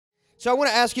So I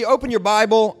want to ask you, open your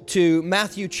Bible to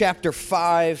Matthew chapter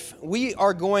 5. We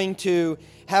are going to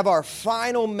have our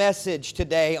final message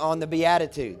today on the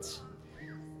Beatitudes.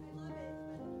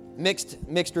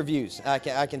 Mixed reviews, I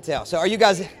can tell. So are you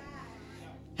guys,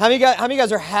 how many of you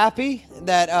guys are happy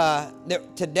that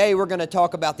today we're going to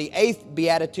talk about the 8th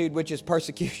Beatitude, which is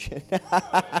persecution?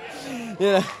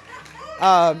 Yeah,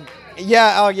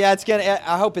 it's gonna,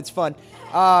 I hope it's fun.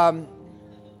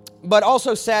 But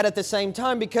also sad at the same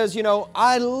time because,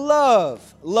 I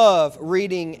love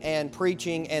reading and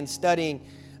preaching and studying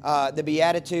the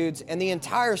Beatitudes and the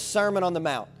entire Sermon on the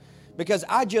Mount. Because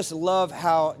I just love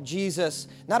how Jesus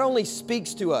not only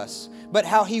speaks to us, but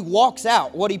how He walks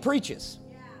out what He preaches.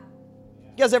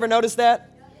 You guys ever notice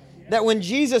that? That when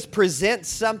Jesus presents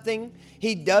something,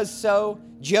 He does so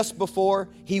just before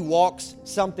He walks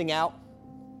something out.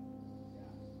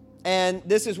 And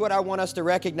this is what I want us to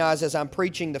recognize as I'm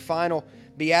preaching the final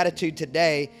Beatitude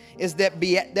today, is that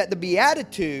the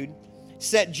Beatitude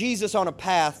set Jesus on a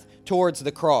path towards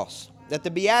the cross. That the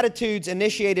Beatitudes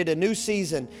initiated a new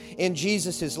season in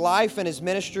Jesus' life and His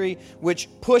ministry, which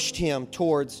pushed Him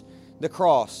towards the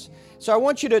cross. So I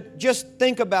want you to just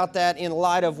think about that in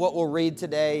light of what we'll read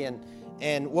today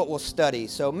and what we'll study.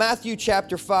 So Matthew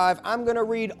chapter 5, I'm going to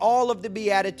read all of the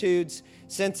Beatitudes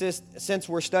since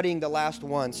we're studying the last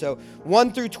one. So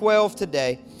 1 through 12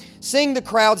 today. Seeing the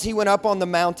crowds, He went up on the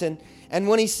mountain, and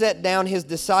when He sat down, His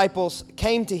disciples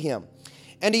came to Him.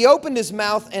 And He opened His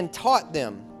mouth and taught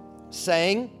them,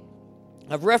 saying,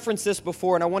 I've referenced this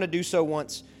before, and I want to do so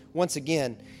once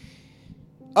again.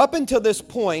 Up until this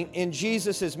point in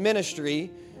Jesus' ministry,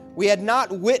 we had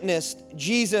not witnessed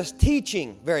Jesus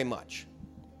teaching very much.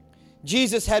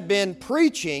 Jesus had been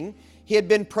preaching, He had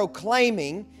been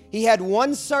proclaiming. He had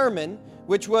one sermon,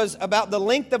 which was about the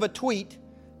length of a tweet,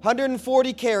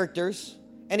 140 characters,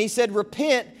 and He said,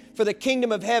 repent, for the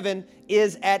kingdom of heaven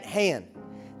is at hand.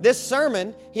 This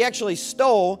sermon, He actually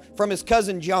stole from His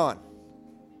cousin John.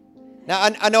 Now,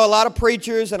 I know a lot of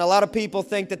preachers and a lot of people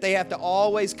think that they have to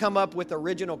always come up with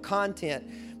original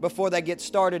content before they get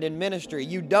started in ministry.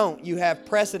 You don't. You have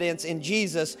precedence in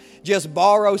Jesus. Just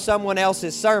borrow someone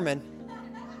else's sermon.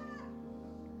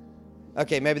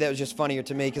 Okay, maybe that was just funnier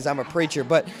to me because I'm a preacher.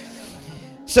 But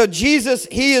so Jesus,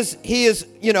 he is,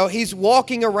 He's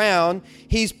walking around,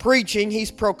 He's preaching, He's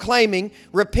proclaiming,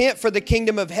 repent, for the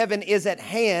kingdom of heaven is at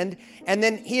hand. And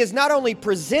then He is not only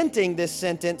presenting this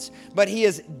sentence, but He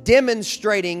is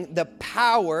demonstrating the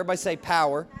power, everybody say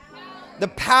power, the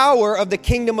power of the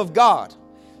kingdom of God.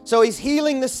 So He's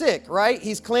healing the sick, right?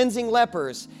 He's cleansing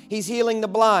lepers. He's healing the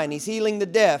blind. He's healing the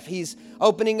deaf. He's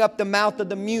opening up the mouth of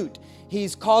the mute.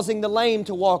 He's causing the lame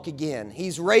to walk again.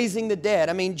 He's raising the dead.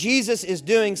 I mean, Jesus is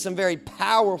doing some very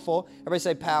powerful, everybody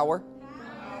say power,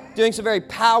 doing some very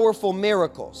powerful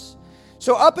miracles.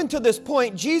 So up until this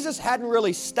point, Jesus hadn't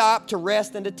really stopped to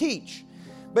rest and to teach.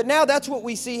 But now that's what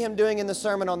we see Him doing in the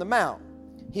Sermon on the Mount.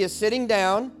 He is sitting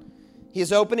down, He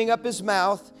is opening up His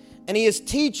mouth, and He is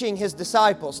teaching His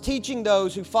disciples, teaching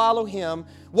those who follow Him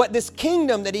what this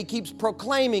kingdom that He keeps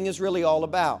proclaiming is really all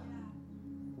about.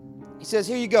 He says,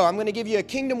 here you go. I'm going to give you a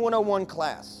Kingdom 101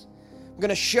 class. I'm going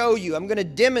to show you, I'm going to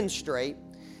demonstrate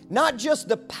not just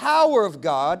the power of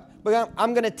God, but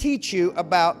I'm going to teach you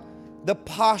about the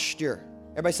posture.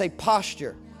 Everybody say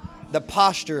posture. The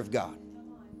posture of God.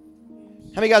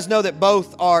 How many of you guys know that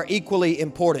both are equally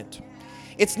important?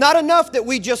 It's not enough that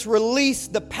we just release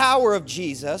the power of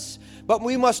Jesus, but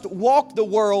we must walk the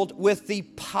world with the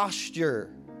posture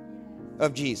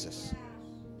of Jesus.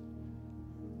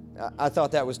 I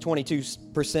thought that was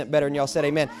 22% better than y'all said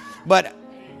amen. But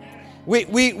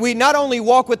we not only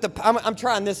walk with the, I'm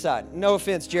trying this side. No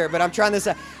offense, Jared, but I'm trying this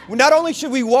side. Not only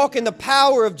should we walk in the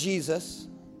power of Jesus,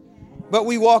 but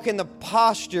we walk in the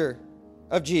posture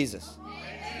of Jesus.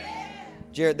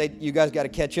 Jared, you guys got to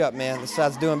catch up, man. This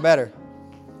side's doing better.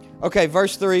 Okay,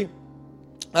 verse 3.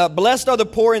 Blessed are the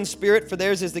poor in spirit, for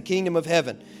theirs is the kingdom of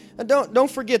heaven. Now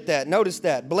don't forget that. Notice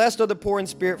that. Blessed are the poor in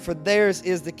spirit, for theirs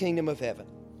is the kingdom of heaven.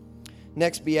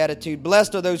 Next beatitude.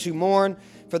 Blessed are those who mourn,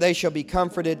 for they shall be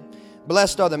comforted.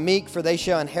 Blessed are the meek, for they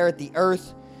shall inherit the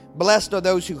earth. Blessed are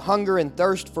those who hunger and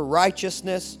thirst for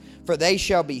righteousness, for they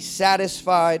shall be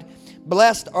satisfied.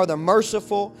 Blessed are the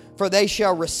merciful, for they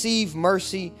shall receive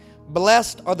mercy.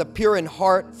 Blessed are the pure in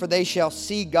heart, for they shall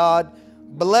see God.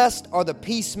 Blessed are the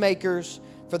peacemakers,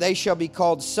 for they shall be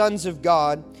called sons of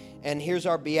God. And here's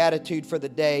our beatitude for the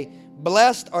day.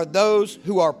 Blessed are those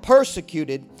who are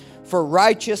persecuted for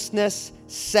righteousness'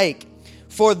 sake,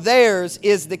 for theirs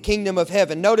is the kingdom of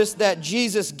heaven. Notice that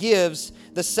Jesus gives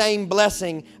the same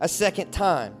blessing a second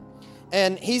time.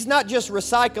 And He's not just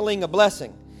recycling a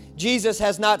blessing. Jesus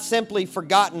has not simply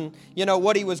forgotten,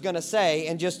 what he was going to say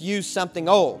and just used something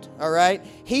old, all right?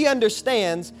 He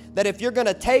understands that if you're going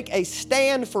to take a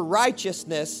stand for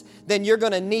righteousness, then you're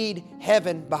going to need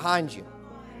heaven behind you.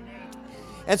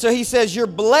 And so he says, you're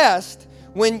blessed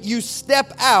when you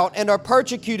step out and are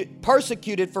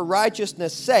persecuted for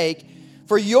righteousness' sake,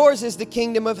 for yours is the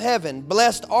kingdom of heaven.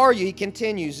 Blessed are you, he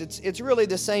continues. It's really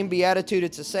the same beatitude.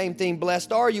 It's the same thing.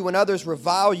 Blessed are you when others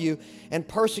revile you and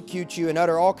persecute you and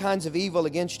utter all kinds of evil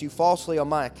against you falsely on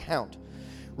my account.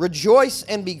 Rejoice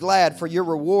and be glad, for your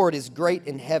reward is great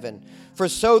in heaven. For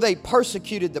so they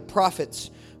persecuted the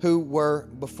prophets who were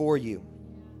before you.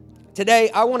 Today,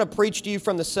 I want to preach to you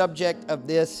from the subject of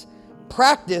this: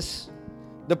 practice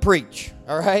the preach,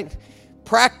 all right?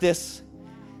 Practice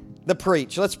the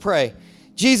preach. Let's pray.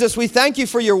 Jesus, we thank you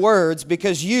for your words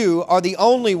because you are the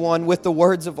only one with the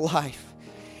words of life.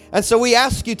 And so we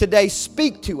ask you today,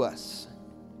 speak to us.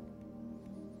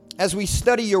 As we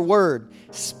study your word,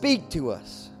 speak to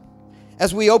us.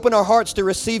 As we open our hearts to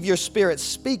receive your Spirit,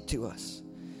 speak to us.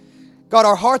 God,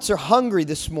 our hearts are hungry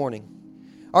this morning.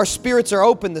 Our spirits are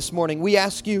open this morning. We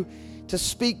ask you to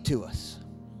speak to us.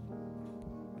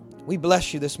 We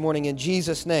bless you this morning in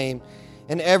Jesus' name.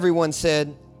 And everyone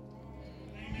said,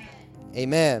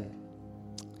 Amen.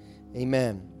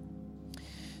 Amen.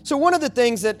 So one of the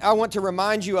things that I want to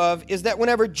remind you of is that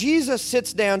whenever Jesus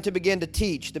sits down to begin to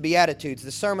teach the Beatitudes,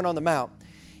 the Sermon on the Mount,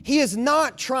 he is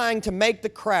not trying to make the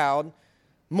crowd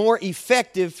more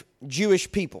effective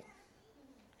Jewish people.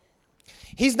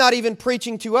 He's not even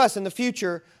preaching to us in the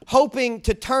future, hoping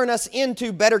to turn us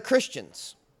into better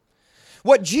Christians.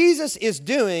 What Jesus is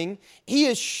doing, he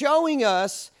is showing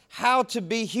us how to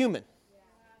be human.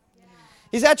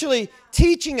 He's actually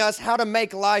teaching us how to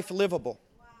make life livable.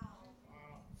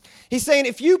 He's saying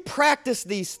if you practice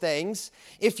these things,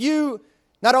 if you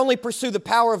not only pursue the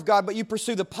power of God, but you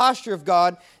pursue the posture of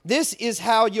God, this is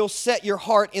how you'll set your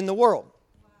heart in the world.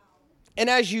 And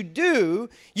as you do,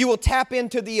 you will tap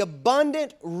into the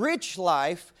abundant, rich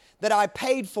life that I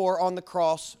paid for on the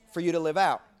cross for you to live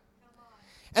out.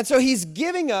 And so he's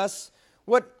giving us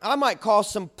what I might call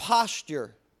some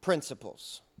posture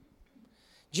principles.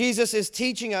 Jesus is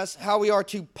teaching us how we are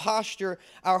to posture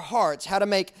our hearts, how to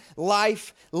make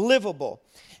life livable.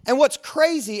 And what's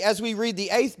crazy as we read the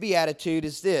 8th Beatitude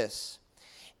is this: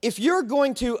 if you're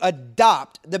going to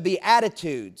adopt the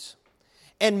Beatitudes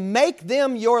and make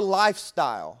them your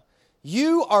lifestyle,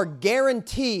 you are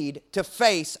guaranteed to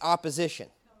face opposition.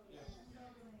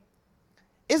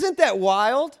 Isn't that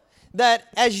wild? That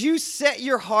as you set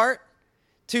your heart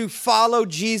to follow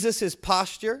Jesus'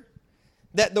 posture,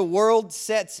 that the world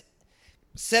sets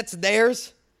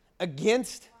theirs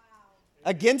against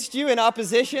you in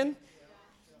opposition.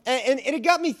 And it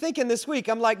got me thinking this week.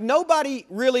 I'm like, nobody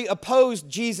really opposed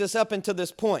Jesus up until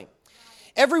this point.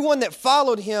 Everyone that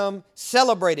followed him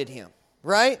celebrated him,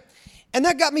 right? And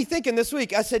that got me thinking this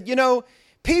week. I said,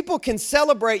 people can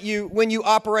celebrate you when you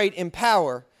operate in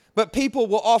power, but people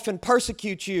will often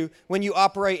persecute you when you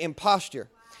operate in posture.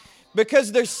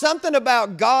 Because there's something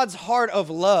about God's heart of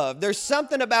love. There's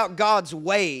something about God's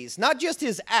ways, not just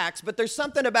his acts, but there's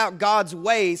something about God's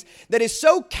ways that is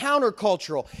so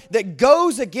countercultural, that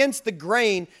goes against the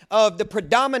grain of the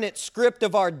predominant script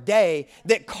of our day,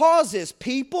 that causes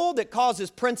people, that causes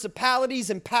principalities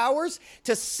and powers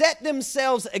to set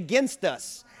themselves against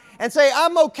us and say,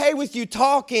 I'm okay with you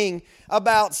talking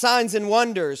about signs and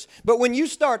wonders, but when you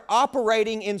start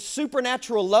operating in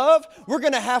supernatural love, we're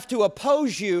going to have to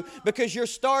oppose you because you're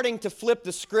starting to flip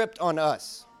the script on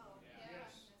us.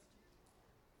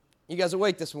 You guys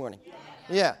awake this morning?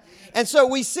 Yeah. And so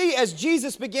we see as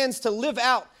Jesus begins to live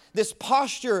out this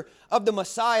posture of the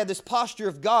Messiah, this posture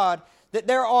of God, that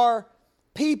there are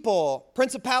people,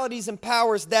 principalities and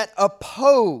powers that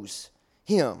oppose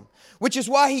him, which is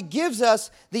why he gives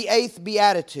us the 8th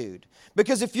Beatitude.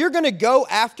 Because if you're going to go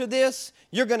after this,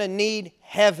 you're going to need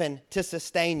heaven to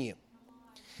sustain you.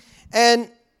 And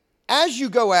as you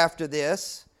go after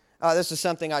this, this is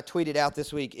something I tweeted out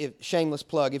this week. Shameless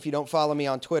plug, if you don't follow me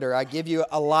on Twitter, I give you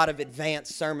a lot of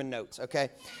advanced sermon notes, okay?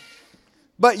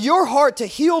 But your heart to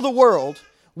heal the world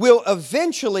will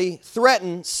eventually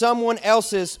threaten someone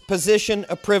else's position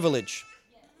of privilege.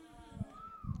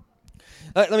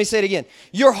 Let me say it again.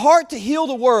 Your heart to heal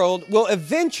the world will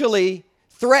eventually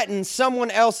threaten someone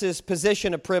else's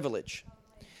position of privilege.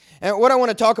 And what I want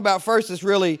to talk about first is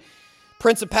really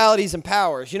principalities and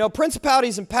powers.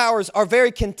 Principalities and powers are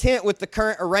very content with the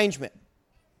current arrangement.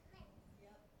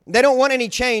 They don't want any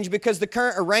change because the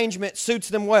current arrangement suits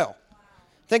them well.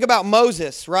 Think about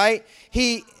Moses, right?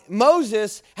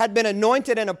 Moses had been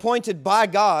anointed and appointed by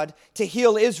God to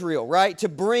heal Israel, right? To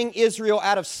bring Israel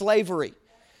out of slavery.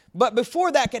 But before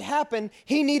that could happen,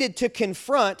 he needed to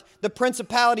confront the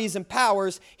principalities and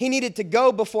powers. He needed to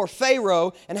go before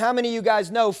Pharaoh. And how many of you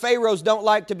guys know Pharaohs don't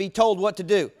like to be told what to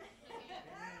do?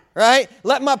 Right?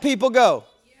 Let my people go.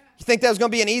 You think that was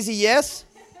going to be an easy yes?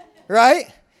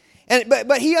 Right?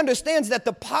 But he understands that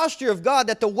the posture of God,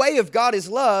 that the way of God is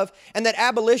love, and that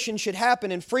abolition should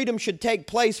happen and freedom should take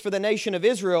place for the nation of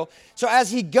Israel. So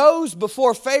as he goes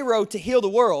before Pharaoh to heal the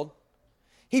world,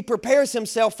 he prepares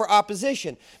himself for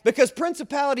opposition, because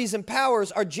principalities and powers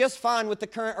are just fine with the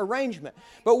current arrangement.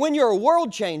 But when you're a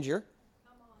world changer,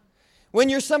 when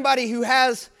you're somebody who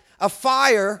has a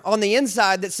fire on the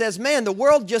inside that says, man, the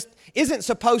world just isn't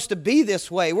supposed to be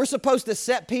this way. We're supposed to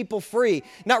set people free,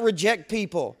 not reject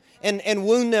people and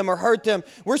wound them or hurt them.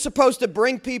 We're supposed to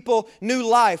bring people new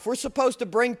life. We're supposed to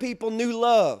bring people new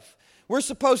love. We're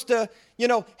supposed to,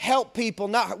 help people.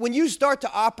 When you start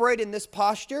to operate in this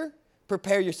posture,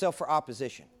 prepare yourself for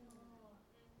opposition.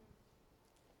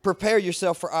 Prepare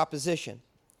yourself for opposition.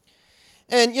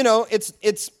 And,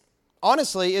 it's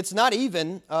honestly, it's not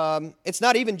even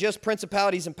just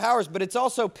principalities and powers, but it's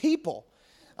also people.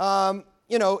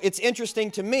 It's interesting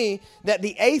to me that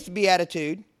the 8th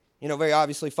beatitude, very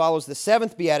obviously follows the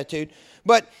 7th beatitude,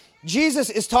 but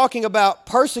Jesus is talking about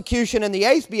persecution in the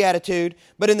 8th beatitude,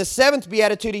 but in the 7th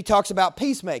beatitude, he talks about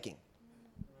peacemaking.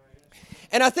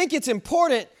 And I think it's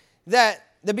important that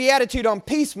the beatitude on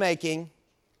peacemaking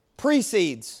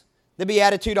precedes the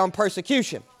beatitude on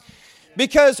persecution.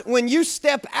 Because when you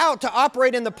step out to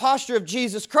operate in the posture of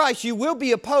Jesus Christ, you will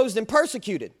be opposed and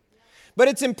persecuted. But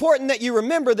it's important that you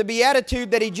remember the beatitude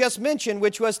that he just mentioned,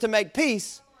 which was to make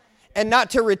peace and not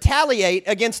to retaliate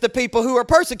against the people who are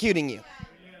persecuting you.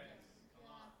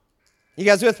 You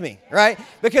guys with me, right?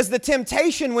 Because the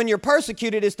temptation when you're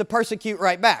persecuted is to persecute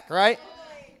right back, right?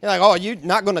 You're like, oh, you're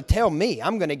not going to tell me.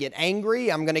 I'm going to get angry.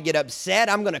 I'm going to get upset.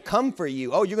 I'm going to come for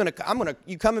you. Oh, you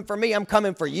coming for me? I'm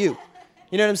coming for you.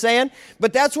 You know what I'm saying?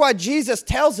 But that's why Jesus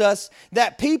tells us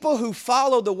that people who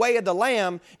follow the way of the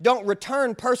Lamb don't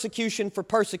return persecution for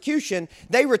persecution.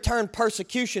 They return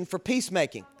persecution for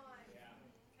peacemaking.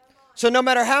 So no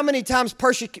matter how many times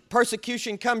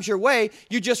persecution comes your way,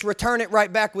 you just return it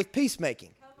right back with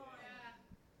peacemaking.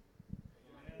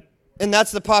 And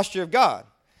that's the posture of God.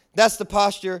 That's the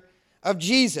posture of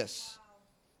Jesus.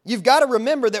 You've got to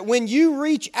remember that when you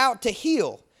reach out to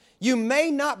heal, you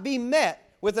may not be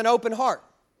met with an open heart.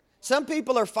 Some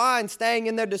people are fine staying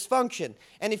in their dysfunction.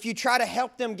 And if you try to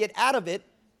help them get out of it,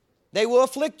 they will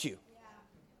afflict you.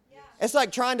 It's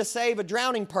like trying to save a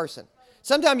drowning person.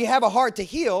 Sometimes you have a heart to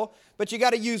heal, but you got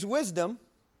to use wisdom,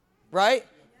 right?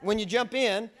 When you jump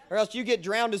in, or else you get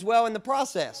drowned as well in the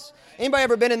process. Anybody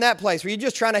ever been in that place where you're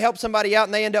just trying to help somebody out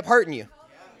and they end up hurting you?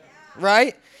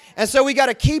 Right? And so we got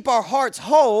to keep our hearts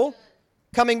whole,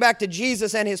 coming back to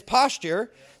Jesus and his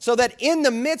posture, so that in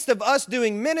the midst of us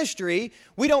doing ministry,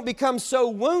 we don't become so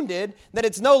wounded that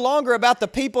it's no longer about the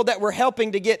people that we're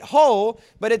helping to get whole,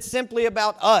 but it's simply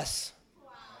about us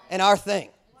and our thing.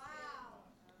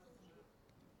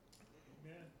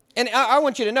 And I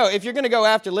want you to know, if you're going to go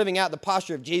after living out the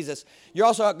posture of Jesus, you're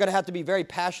also going to have to be very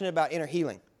passionate about inner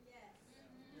healing.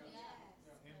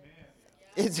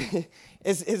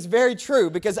 It's very true,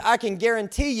 because I can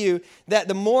guarantee you that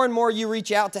the more and more you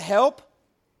reach out to help,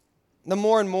 the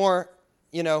more and more,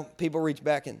 people reach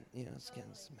back and,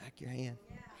 smack your hand.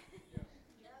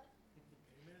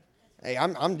 Hey,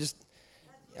 I'm just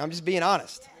being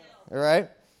honest. All right?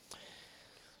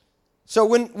 So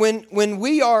when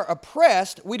we are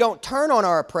oppressed, we don't turn on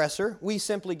our oppressor. We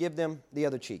simply give them the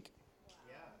other cheek.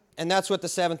 And that's what the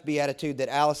 7th beatitude that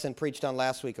Allison preached on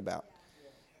last week about.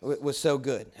 It was so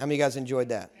good. How many of you guys enjoyed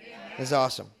that? It's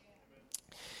awesome.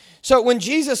 So when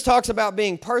Jesus talks about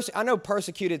being I know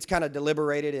persecuted is kind of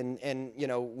deliberated and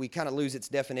we kind of lose its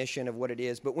definition of what it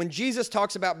is. But when Jesus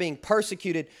talks about being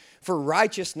persecuted for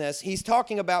righteousness, he's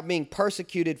talking about being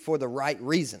persecuted for the right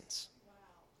reasons,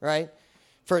 right?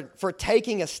 For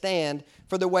taking a stand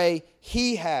for the way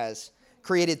he has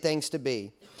created things to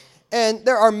be. And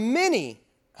there are many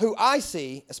who I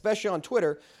see, especially on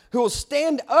Twitter, who will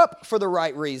stand up for the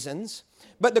right reasons.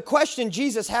 But the question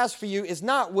Jesus has for you is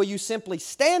not, will you simply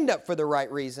stand up for the right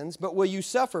reasons, but will you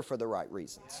suffer for the right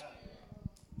reasons?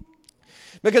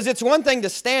 Because it's one thing to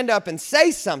stand up and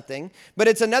say something, but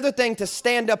it's another thing to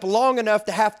stand up long enough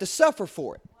to have to suffer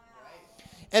for it.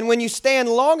 And when you stand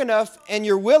long enough and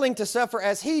you're willing to suffer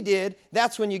as he did,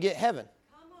 that's when you get heaven.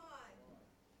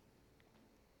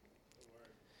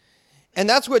 And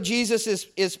that's what Jesus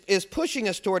is pushing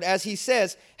us toward as he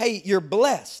says, hey, you're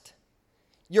blessed.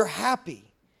 You're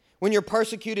happy when you're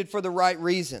persecuted for the right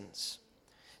reasons.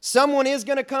 Someone is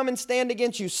going to come and stand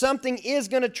against you. Something is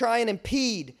going to try and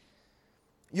impede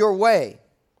your way.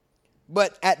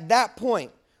 But at that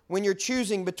point, when you're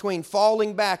choosing between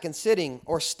falling back and sitting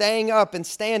or staying up and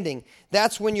standing,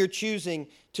 that's when you're choosing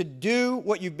to do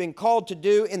what you've been called to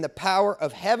do in the power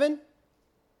of heaven,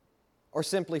 or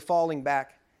simply falling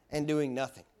back and doing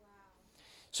nothing.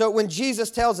 So when Jesus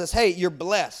tells us, hey, you're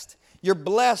blessed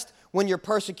when you're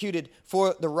persecuted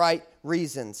for the right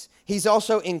reasons. He's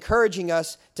also encouraging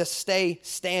us to stay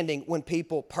standing when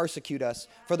people persecute us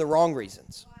for the wrong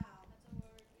reasons.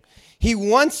 He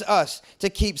wants us to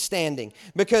keep standing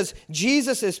because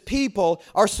Jesus' people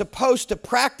are supposed to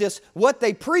practice what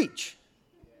they preach.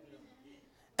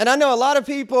 And I know a lot of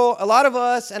people, a lot of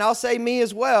us, and I'll say me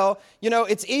as well,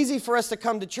 it's easy for us to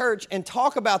come to church and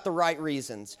talk about the right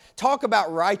reasons, talk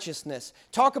about righteousness,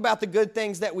 talk about the good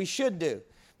things that we should do.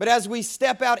 But as we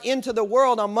step out into the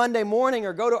world on Monday morning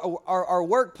or go to our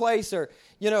workplace or,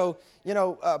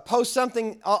 post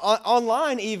something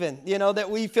online even, that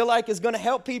we feel like is going to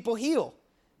help people heal.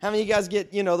 How many of you guys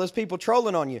get, those people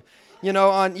trolling on you?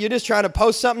 You're just trying to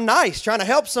post something nice, trying to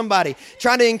help somebody,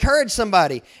 trying to encourage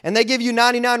somebody. And they give you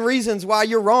 99 reasons why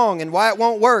you're wrong and why it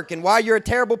won't work and why you're a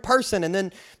terrible person. And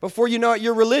then before you know it,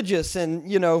 you're religious and,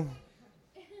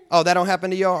 oh, that don't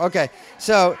happen to y'all? Okay.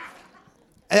 So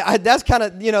that's kind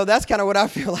of what I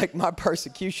feel like my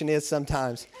persecution is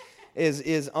sometimes,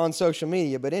 is on social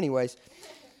media. But anyways,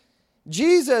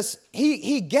 Jesus,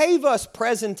 he gave us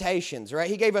presentations, right?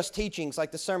 He gave us teachings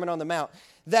like the Sermon on the Mount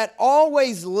that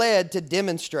always led to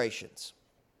demonstrations.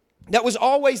 That was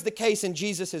always the case in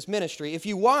Jesus' ministry. If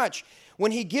you watch,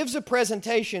 when he gives a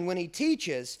presentation, when he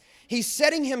teaches, he's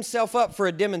setting himself up for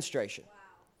a demonstration.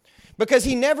 Because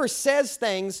he never says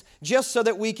things just so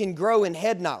that we can grow in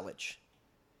head knowledge.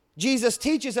 Jesus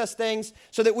teaches us things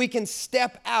so that we can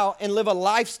step out and live a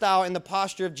lifestyle in the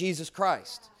posture of Jesus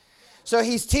Christ. So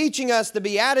he's teaching us the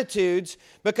Beatitudes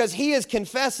because he is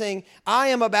confessing, I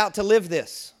am about to live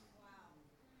this.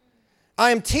 I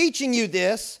am teaching you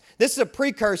this. This is a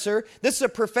precursor. This is a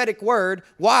prophetic word.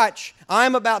 Watch, I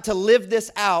am about to live this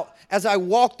out as I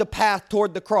walk the path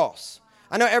toward the cross.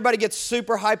 I know everybody gets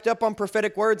super hyped up on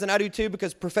prophetic words, and I do too,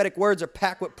 because prophetic words are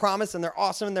packed with promise, and they're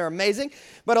awesome, and they're amazing.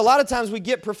 But a lot of times we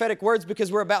get prophetic words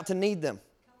because we're about to need them.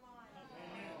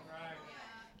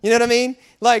 You know what I mean?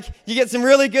 Like, you get some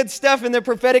really good stuff in the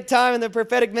prophetic time, in the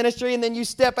prophetic ministry, and then you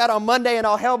step out on Monday and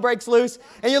all hell breaks loose,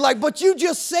 and you're like, but you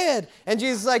just said. And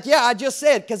Jesus is like, yeah, I just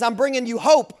said, because I'm bringing you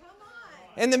hope.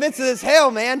 In the midst of this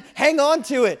hell, man, hang on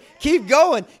to it. Keep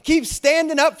going. Keep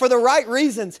standing up for the right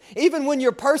reasons. Even when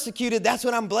you're persecuted, that's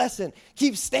what I'm blessing.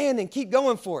 Keep standing. Keep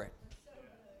going for it.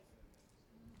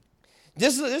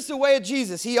 This is the way of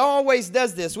Jesus. He always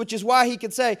does this, which is why he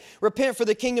could say, repent for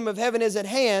the kingdom of heaven is at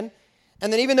hand.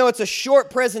 And then even though it's a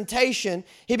short presentation,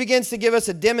 he begins to give us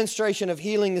a demonstration of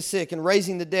healing the sick and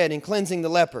raising the dead and cleansing the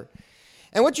leper.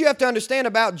 And what you have to understand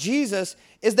about Jesus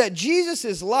is that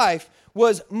Jesus' life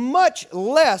was much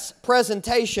less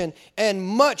presentation and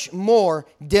much more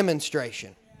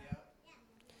demonstration.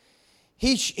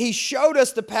 He showed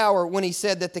us the power when he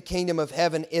said that the kingdom of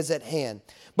heaven is at hand.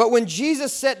 But when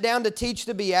Jesus sat down to teach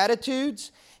the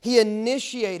Beatitudes, he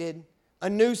initiated a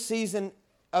new season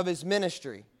of his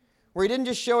ministry, where he didn't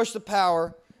just show us the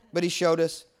power, but he showed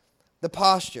us the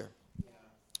posture.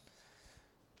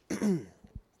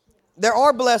 There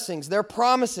are blessings, there are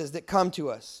promises that come to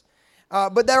us.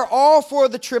 But they're all for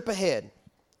the trip ahead.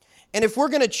 And if we're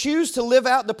going to choose to live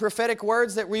out the prophetic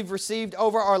words that we've received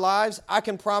over our lives, I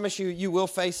can promise you, you will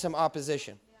face some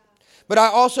opposition. But I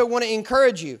also want to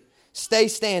encourage you, stay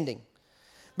standing.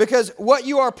 Because what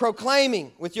you are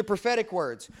proclaiming with your prophetic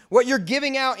words, what you're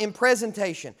giving out in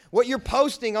presentation, what you're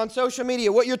posting on social media,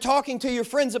 what you're talking to your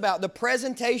friends about, the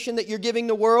presentation that you're giving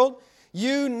the world,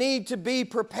 you need to be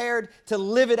prepared to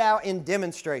live it out in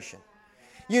demonstration.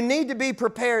 You need to be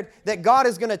prepared that God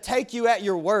is going to take you at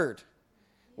your word.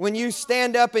 When you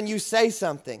stand up and you say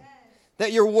something,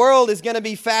 that your world is going to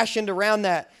be fashioned around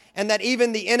that, and that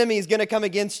even the enemy is going to come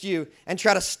against you and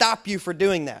try to stop you for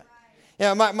doing that. You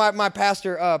know, my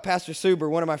pastor, Pastor Suber,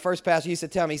 one of my first pastors, used to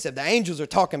tell me, he said, the angels are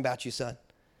talking about you, son.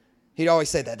 He'd always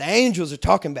say that. The angels are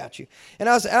talking about you. And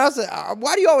I was like,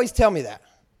 why do you always tell me that?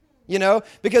 You know,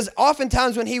 because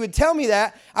oftentimes when he would tell me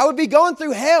that, I would be going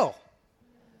through hell.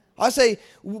 I say,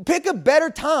 pick a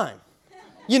better time,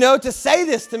 you know, to say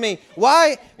this to me.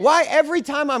 Why every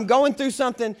time I'm going through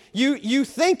something, you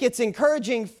think it's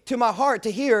encouraging to my heart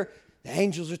to hear the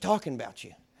angels are talking about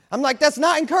you? I'm like, that's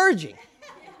not encouraging.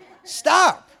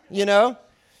 Stop. you know?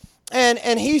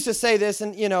 And he used to say this,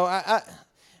 and, you know, I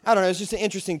don't know, it's just an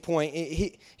interesting point.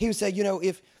 He would say, you know,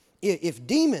 if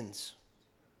demons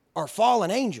are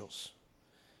fallen angels,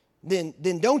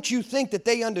 then don't you think that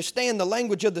they understand the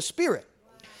language of the Spirit?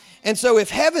 And so if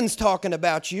heaven's talking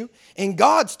about you, and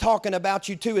God's talking about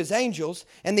you to his angels,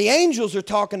 and the angels are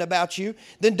talking about you,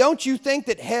 then don't you think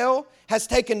that hell has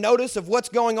taken notice of what's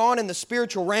going on in the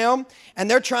spiritual realm,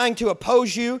 and they're trying to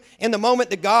oppose you in the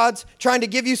moment that God's trying to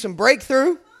give you some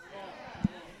breakthrough?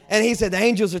 And he said, the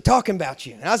angels are talking about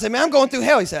you. And I said, man, I'm going through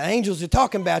hell. He said, angels are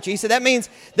talking about you. He said, that means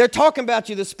they're talking about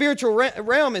you. The spiritual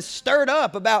realm is stirred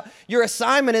up about your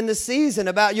assignment in the season,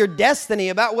 about your destiny,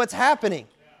 about what's happening.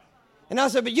 And I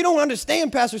said, but you don't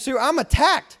understand, Pastor Sue, I'm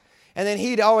attacked. And then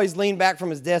he'd always lean back from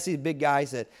his desk. He's a big guy. He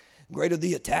said, greater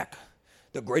the attack,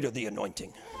 the greater the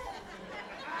anointing.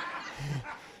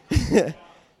 I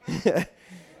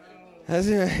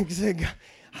said,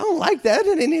 I don't like that.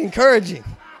 It ain't encouraging.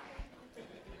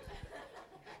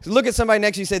 So look at somebody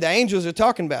next to you and say, the angels are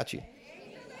talking about you.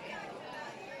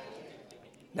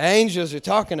 The angels are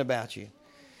talking about you.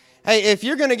 Hey, if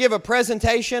you're going to give a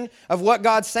presentation of what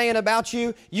God's saying about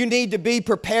you, you need to be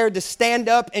prepared to stand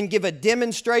up and give a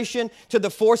demonstration to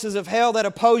the forces of hell that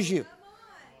oppose you.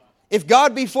 If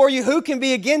God be for you, who can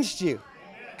be against you?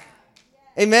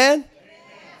 Amen?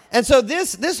 And so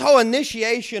this whole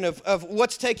initiation of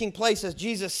what's taking place as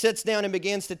Jesus sits down and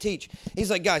begins to teach. He's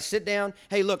like, guys, sit down.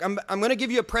 Hey, look, I'm going to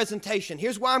give you a presentation.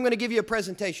 Here's why I'm going to give you a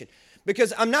presentation.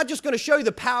 Because I'm not just going to show you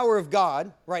the power of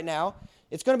God right now.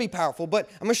 It's going to be powerful, but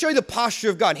I'm going to show you the posture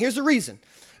of God. Here's the reason.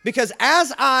 Because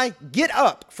as I get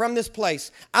up from this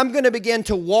place, I'm going to begin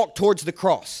to walk towards the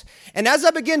cross. And as I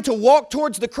begin to walk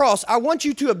towards the cross, I want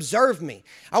you to observe me.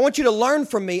 I want you to learn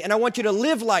from me, and I want you to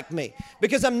live like me.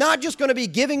 Because I'm not just going to be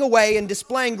giving away and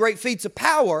displaying great feats of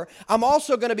power. I'm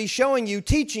also going to be showing you,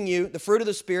 teaching you the fruit of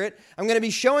the Spirit. I'm going to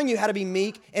be showing you how to be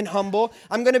meek and humble.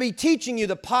 I'm going to be teaching you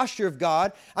the posture of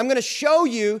God. I'm going to show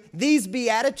you these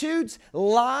Beatitudes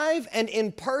live and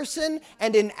in person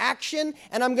and in action.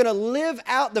 And I'm going to live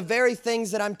out the very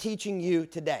things that I'm teaching you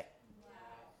today.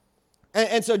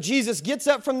 And so Jesus gets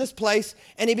up from this place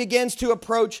and he begins to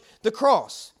approach the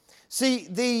cross. See,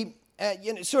 the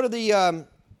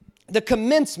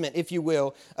commencement, if you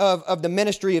will, of the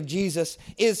ministry of Jesus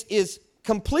is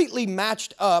completely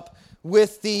matched up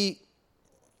with the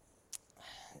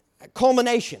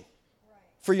culmination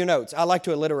for your notes. I like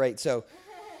to alliterate, so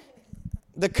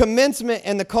the commencement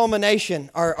and the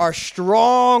culmination are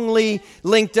strongly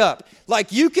linked up.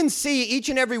 Like you can see each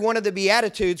and every one of the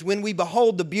Beatitudes when we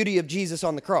behold the beauty of Jesus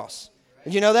on the cross.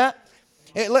 Did you know that?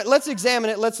 Let's examine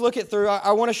it. Let's look it through.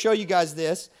 I want to show you guys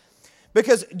this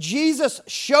because Jesus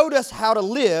showed us how to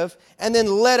live and then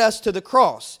led us to the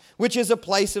cross, which is a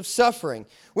place of suffering,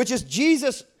 which is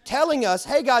Jesus telling us,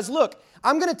 hey guys, look,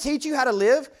 I'm going to teach you how to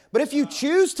live, but if you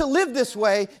choose to live this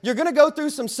way, you're going to go through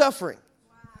some suffering.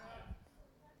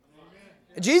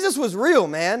 Jesus was real,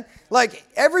 man. Like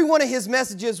every one of his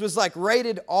messages was like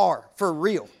rated R for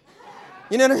real.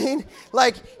 You know what I mean?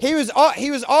 Like he was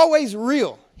always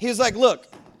real. He was like, look,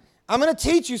 I'm going to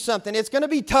teach you something. It's going to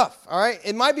be tough, all right?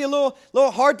 It might be a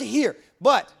little hard to hear,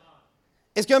 but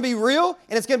it's going to be real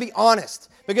and it's going to be honest.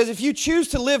 Because if you choose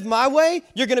to live my way,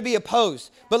 you're going to be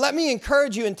opposed. But let me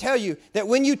encourage you and tell you that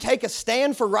when you take a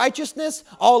stand for righteousness,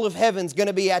 all of heaven's going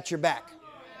to be at your back.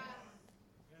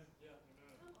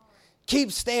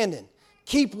 Keep standing.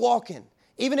 Keep walking.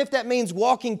 Even if that means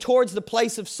walking towards the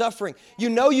place of suffering. You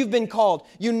know you've been called.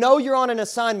 You know you're on an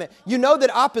assignment. You know that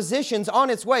opposition's on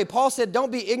its way. Paul said,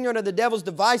 don't be ignorant of the devil's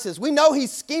devices. We know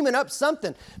he's scheming up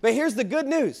something. But here's the good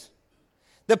news.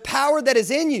 The power that is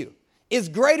in you is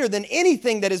greater than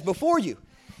anything that is before you.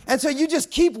 And so you just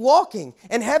keep walking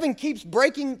and heaven keeps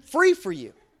breaking free for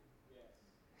you.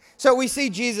 So we see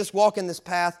Jesus walking this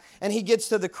path and he gets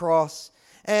to the cross.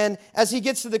 And as he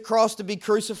gets to the cross to be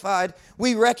crucified,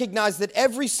 we recognize that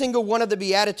every single one of the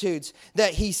Beatitudes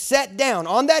that he sat down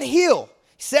on that hill,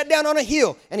 sat down on a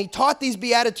hill and he taught these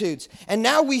Beatitudes. And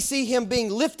now we see him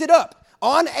being lifted up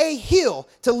on a hill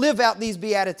to live out these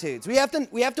Beatitudes. We have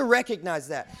to recognize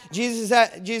that. Jesus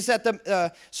at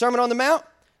the Sermon on the Mount,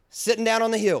 sitting down on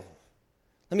the hill.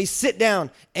 Let me sit down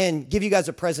and give you guys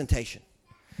a presentation.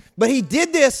 But he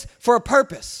did this for a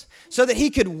purpose, so that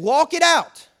he could walk it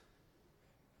out.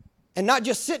 And not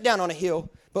just sit down on a hill,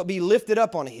 but be lifted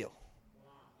up on a hill.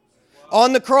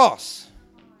 On the cross.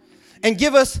 And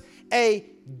give us a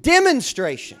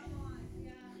demonstration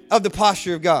of the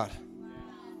posture of God.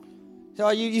 So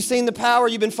you've seen the power.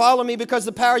 You've been following me because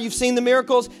of the power. You've seen the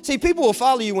miracles. See, people will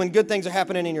follow you when good things are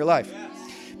happening in your life.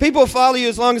 People will follow you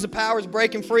as long as the power is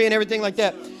breaking free and everything like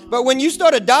that. But when you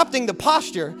start adopting the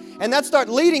posture, and that starts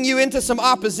leading you into some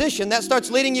opposition, that starts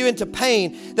leading you into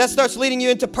pain, that starts leading you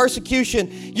into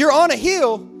persecution, you're on a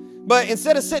hill, but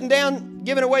instead of sitting down,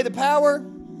 giving away the power,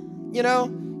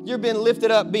 you're being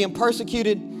lifted up, being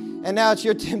persecuted, and now it's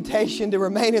your temptation to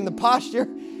remain in the posture,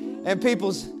 and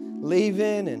people's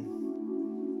leaving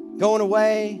and going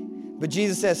away. But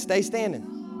Jesus says, stay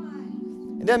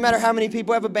standing. It doesn't matter how many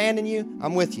people have abandoned you,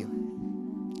 I'm with you.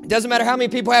 It doesn't matter how many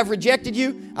people have rejected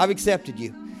you, I've accepted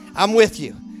you. I'm with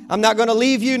you. I'm not going to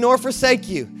leave you nor forsake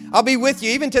you. I'll be with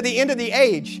you even to the end of the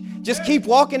age. Just keep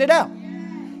walking it out.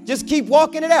 Just keep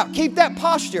walking it out. Keep that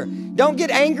posture. Don't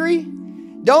get angry.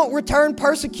 Don't return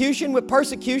persecution with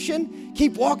persecution.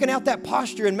 Keep walking out that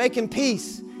posture and making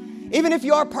peace. Even if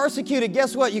you are persecuted,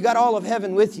 guess what? You got all of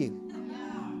heaven with you.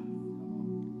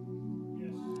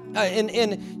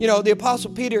 The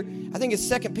Apostle Peter, I think it's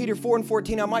 2 Peter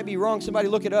 4:14. I might be wrong. Somebody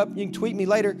look it up. You can tweet me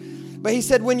later. But he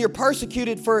said, when you're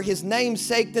persecuted for his name's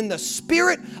sake, then the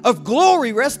Spirit of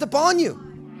glory rests upon you.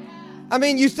 I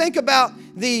mean, you think about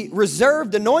the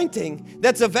reserved anointing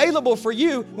that's available for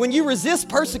you when you resist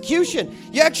persecution.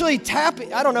 You actually tap,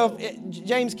 I don't know if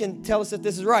James can tell us if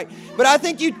this is right, but I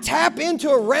think you tap into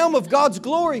a realm of God's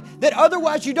glory that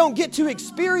otherwise you don't get to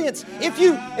experience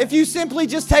if you simply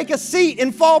just take a seat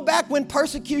and fall back when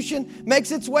persecution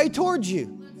makes its way towards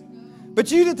you.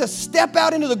 But you get to step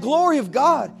out into the glory of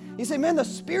God. You say, man, the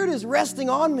Spirit is resting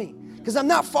on me. Because I'm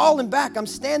not falling back, I'm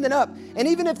standing up. And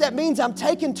even if that means I'm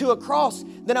taken to a cross,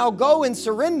 then I'll go and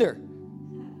surrender.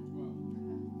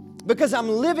 Because I'm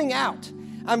living out.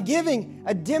 I'm giving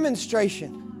a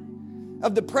demonstration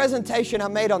of the presentation I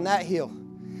made on that hill.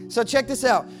 So check this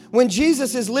out. When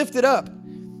Jesus is lifted up,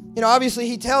 obviously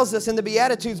he tells us in the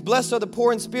Beatitudes, blessed are the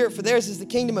poor in spirit, for theirs is the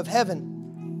kingdom of heaven.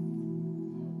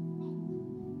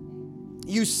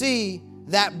 You see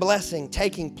that blessing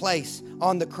taking place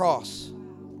on the cross.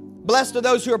 Blessed are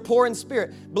those who are poor in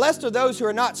spirit. Blessed are those who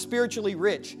are not spiritually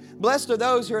rich. Blessed are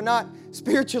those who are not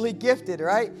spiritually gifted,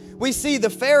 right? We see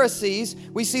the Pharisees,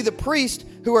 we see the priests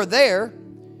who are there,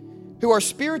 who are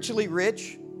spiritually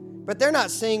rich, but they're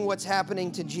not seeing what's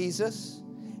happening to Jesus.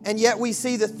 And yet we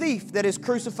see the thief that is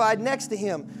crucified next to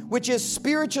him, which is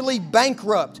spiritually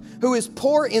bankrupt, who is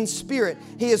poor in spirit.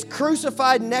 He is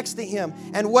crucified next to him.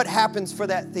 And what happens for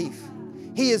that thief?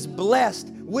 He is blessed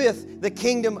with the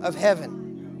kingdom of heaven.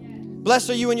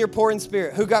 Blessed are you when you're poor in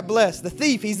spirit. Who got blessed? The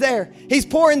thief, he's there. He's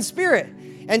poor in spirit.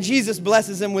 And Jesus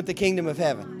blesses him with the kingdom of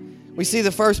heaven. We see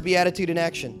the first beatitude in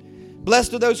action.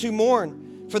 Blessed are those who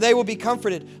mourn, for they will be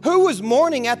comforted. Who was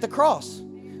mourning at the cross?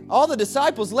 All the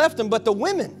disciples left him, but the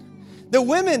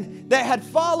women that had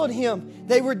followed him,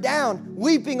 they were down,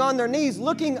 weeping on their knees,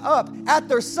 looking up at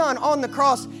their son on the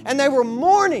cross, and they were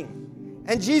mourning.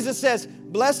 And Jesus says,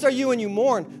 blessed are you when you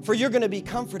mourn, for you're going to be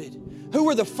comforted. Who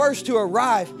were the first to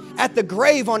arrive at the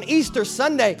grave on Easter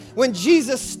Sunday when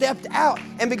Jesus stepped out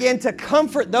and began to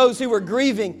comfort those who were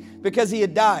grieving because he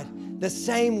had died? The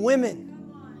same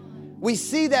women. We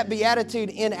see that beatitude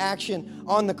in action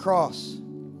on the cross.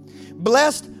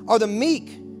 Blessed are the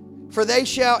meek, for they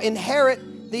shall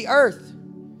inherit the earth.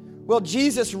 Well,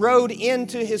 Jesus rode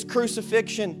into his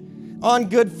crucifixion on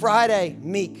Good Friday,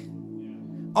 meek,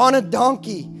 on a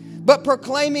donkey, but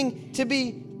proclaiming to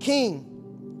be king.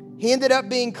 He ended up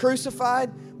being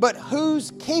crucified, but whose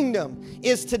kingdom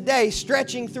is today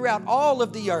stretching throughout all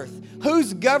of the earth?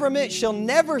 Whose government shall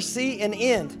never see an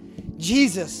end?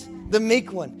 Jesus, the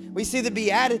meek one. We see the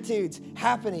Beatitudes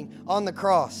happening on the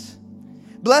cross.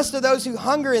 Blessed are those who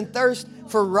hunger and thirst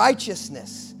for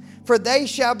righteousness, for they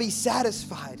shall be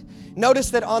satisfied. Notice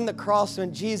that on the cross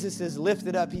when Jesus is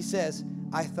lifted up, he says,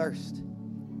 I thirst.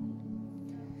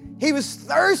 He was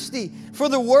thirsty for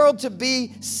the world to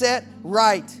be set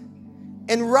right.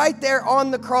 And right there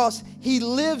on the cross, he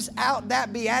lives out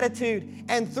that beatitude.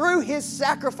 And through his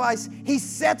sacrifice, he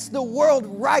sets the world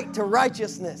right to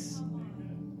righteousness.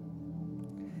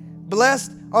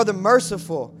 Blessed are the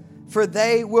merciful, for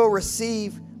they will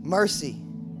receive mercy.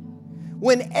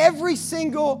 When every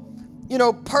single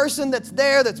person that's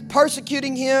there that's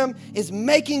persecuting him is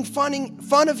making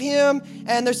fun of him,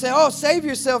 and they're saying, oh, save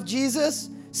yourself, Jesus.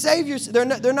 Save yourself.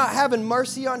 They're not having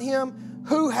mercy on him.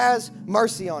 Who has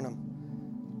mercy on him?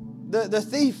 The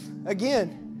thief,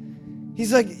 again.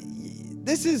 He's like,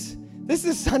 this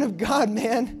is Son of God,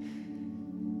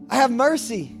 man. I have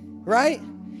mercy, right?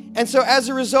 And so as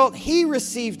a result, he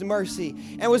received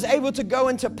mercy and was able to go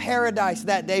into paradise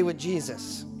that day with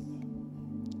Jesus.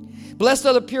 Blessed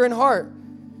are the pure in heart,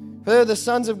 for they're the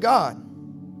sons of God.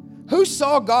 Who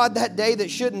saw God that day that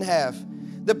shouldn't have?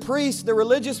 The priests, the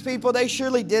religious people, they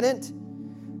surely didn't.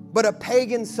 But a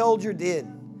pagan soldier did.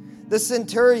 The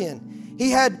centurion. He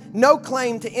had no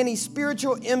claim to any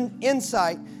spiritual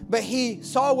insight, but he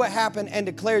saw what happened and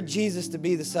declared Jesus to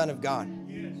be the Son of God.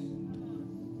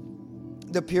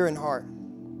 The pure in heart.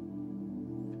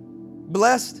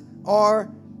 Blessed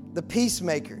are the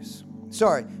peacemakers.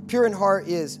 Pure in heart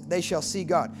is, they shall see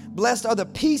God. Blessed are the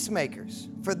peacemakers,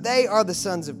 for they are the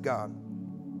sons of God.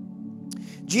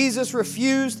 Jesus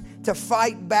refused to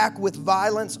fight back with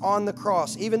violence on the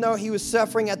cross. Even though he was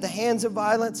suffering at the hands of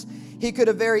violence, he could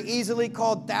have very easily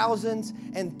called thousands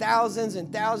and thousands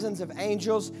and thousands of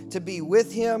angels to be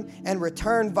with him and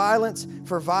return violence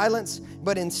for violence.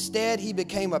 But instead, he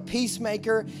became a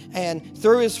peacemaker, and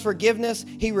through his forgiveness,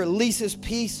 he releases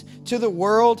peace to the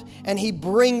world, and he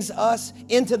brings us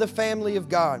into the family of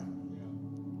God.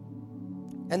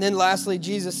 And then lastly,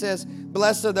 Jesus says,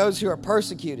 blessed are those who are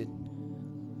persecuted.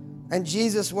 And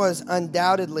Jesus was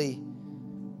undoubtedly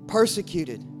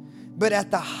persecuted. But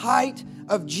at the height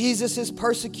of Jesus'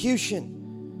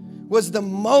 persecution was the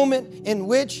moment in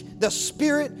which the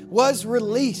Spirit was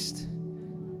released.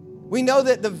 We know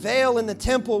that the veil in the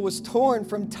temple was torn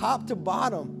from top to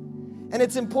bottom. And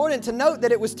it's important to note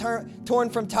that it was torn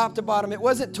from top to bottom. It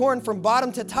wasn't torn from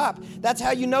bottom to top. That's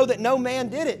how you know that no man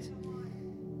did it.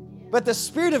 But the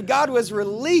Spirit of God was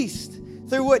released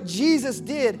through what Jesus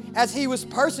did as he was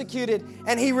persecuted,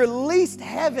 and he released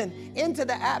heaven into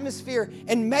the atmosphere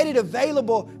and made it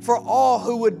available for all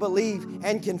who would believe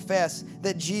and confess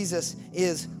that Jesus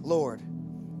is Lord.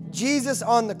 Jesus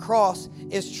on the cross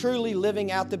is truly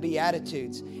living out the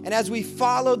Beatitudes. And as we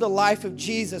follow the life of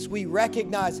Jesus, we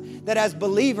recognize that as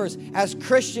believers, as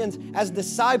Christians, as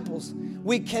disciples,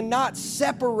 we cannot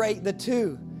separate the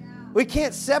two. We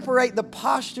can't separate the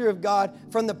posture of God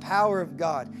from the power of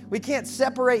God. We can't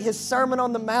separate his Sermon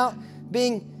on the Mount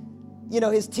being,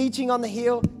 his teaching on the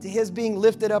hill to his being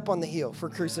lifted up on the hill for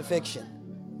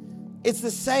crucifixion. It's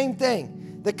the same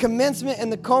thing. The commencement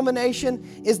and the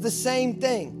culmination is the same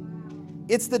thing.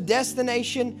 It's the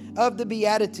destination of the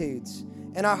Beatitudes.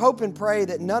 And I hope and pray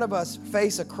that none of us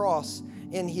face a cross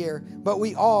in here, but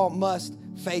we all must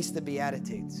face the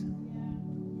Beatitudes.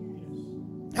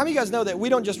 How many of you guys know that we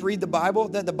don't just read the Bible,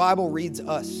 that the Bible reads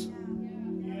us?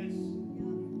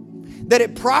 That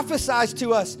it prophesies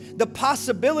to us the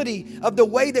possibility of the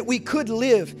way that we could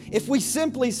live if we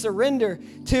simply surrender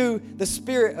to the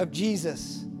Spirit of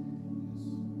Jesus.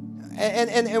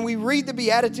 And we read the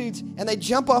Beatitudes, and they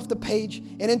jump off the page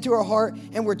and into our heart,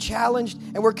 and we're challenged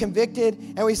and we're convicted,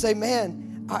 and we say,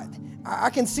 man, I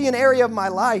can see an area of my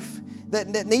life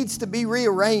that needs to be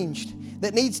rearranged,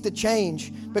 that needs to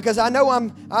change, because I know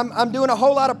I'm doing a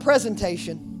whole lot of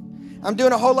presentation. I'm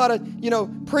doing a whole lot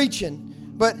of, preaching,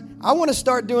 but I want to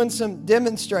start doing some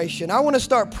demonstration. I want to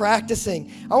start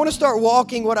practicing. I want to start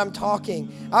walking what I'm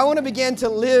talking. I want to begin to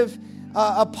live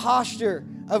a posture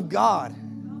of God.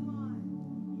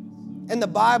 And the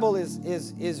Bible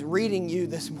is reading you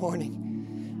this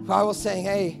morning. The Bible's saying,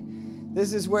 hey,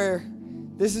 this is where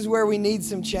we need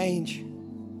some change.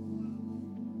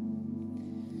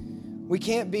 We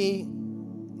can't be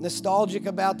nostalgic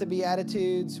about the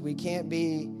Beatitudes. We can't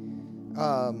be,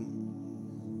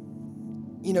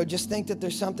 just think that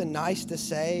there's something nice to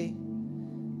say.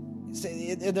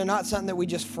 They're not something that we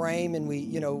just frame and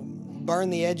we, burn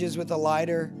the edges with a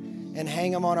lighter and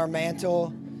hang them on our mantle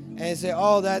and say,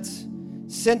 oh, that's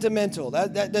sentimental.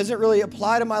 That doesn't really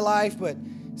apply to my life, but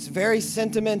it's very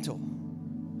sentimental.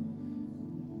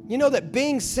 You know that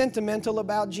being sentimental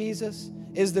about Jesus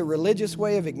is the religious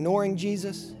way of ignoring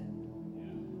Jesus?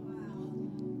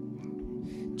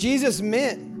 Jesus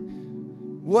meant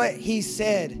what he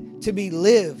said to be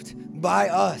lived by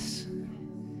us.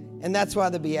 And that's why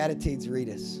the Beatitudes read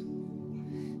us.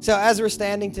 So as we're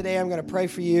standing today, I'm going to pray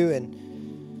for you.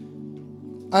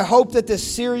 And I hope that this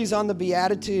series on the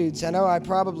Beatitudes, I know I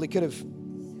probably could have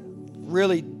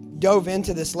really dove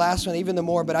into this last one even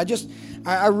more, but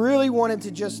I really wanted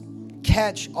to just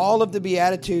catch all of the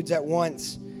Beatitudes at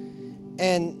once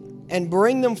and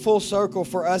bring them full circle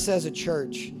for us as a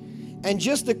church. And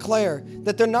just declare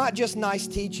that they're not just nice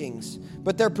teachings,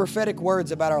 but they're prophetic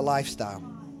words about our lifestyle.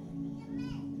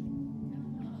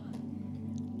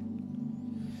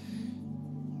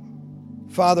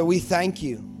 Father, we thank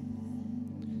you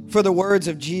for the words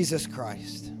of Jesus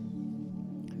Christ.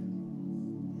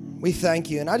 We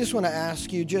thank you. And I just want to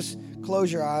ask you, just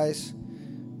close your eyes,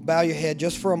 bow your head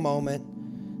just for a moment.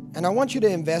 And I want you to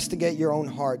investigate your own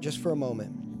heart just for a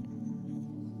moment.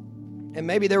 And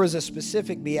maybe there was a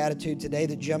specific beatitude today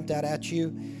that jumped out at you,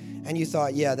 and you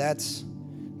thought, yeah, that's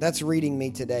reading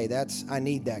me today. I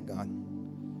need that, God.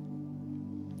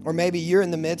 Or maybe you're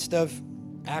in the midst of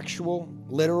actual,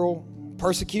 literal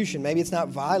persecution. Maybe it's not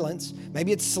violence.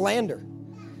 Maybe it's slander.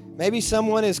 Maybe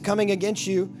someone is coming against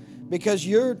you because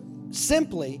you're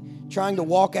simply trying to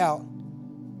walk out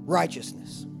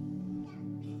righteousness.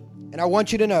 And I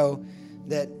want you to know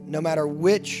that no matter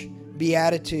which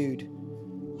beatitude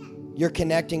you're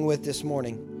connecting with this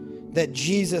morning, that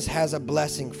Jesus has a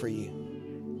blessing for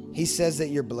you. He says that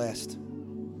you're blessed.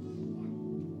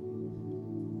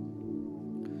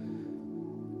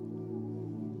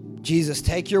 Jesus,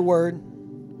 take your word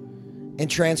and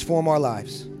transform our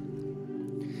lives.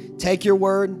 Take your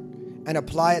word and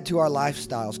apply it to our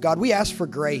lifestyles. God, we ask for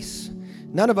grace.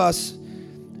 None of us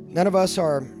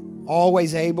are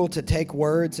always able to take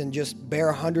words and just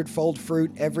bear 100-fold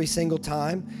fruit every single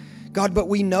time. God, but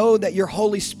we know that your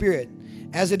Holy Spirit,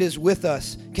 as it is with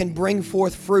us, can bring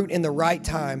forth fruit in the right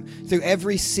time through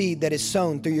every seed that is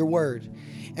sown through your word.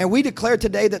 And we declare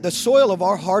today that the soil of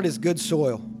our heart is good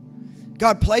soil.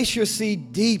 God, place your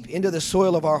seed deep into the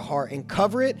soil of our heart and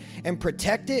cover it and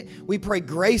protect it. We pray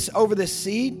grace over this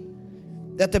seed,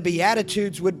 that the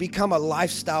Beatitudes would become a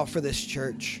lifestyle for this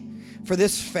church, for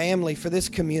this family, for this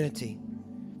community.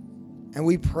 And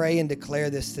we pray and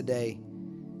declare this today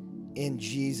in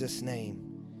Jesus' name.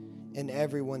 And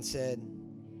everyone said,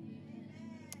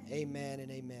 amen and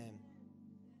amen.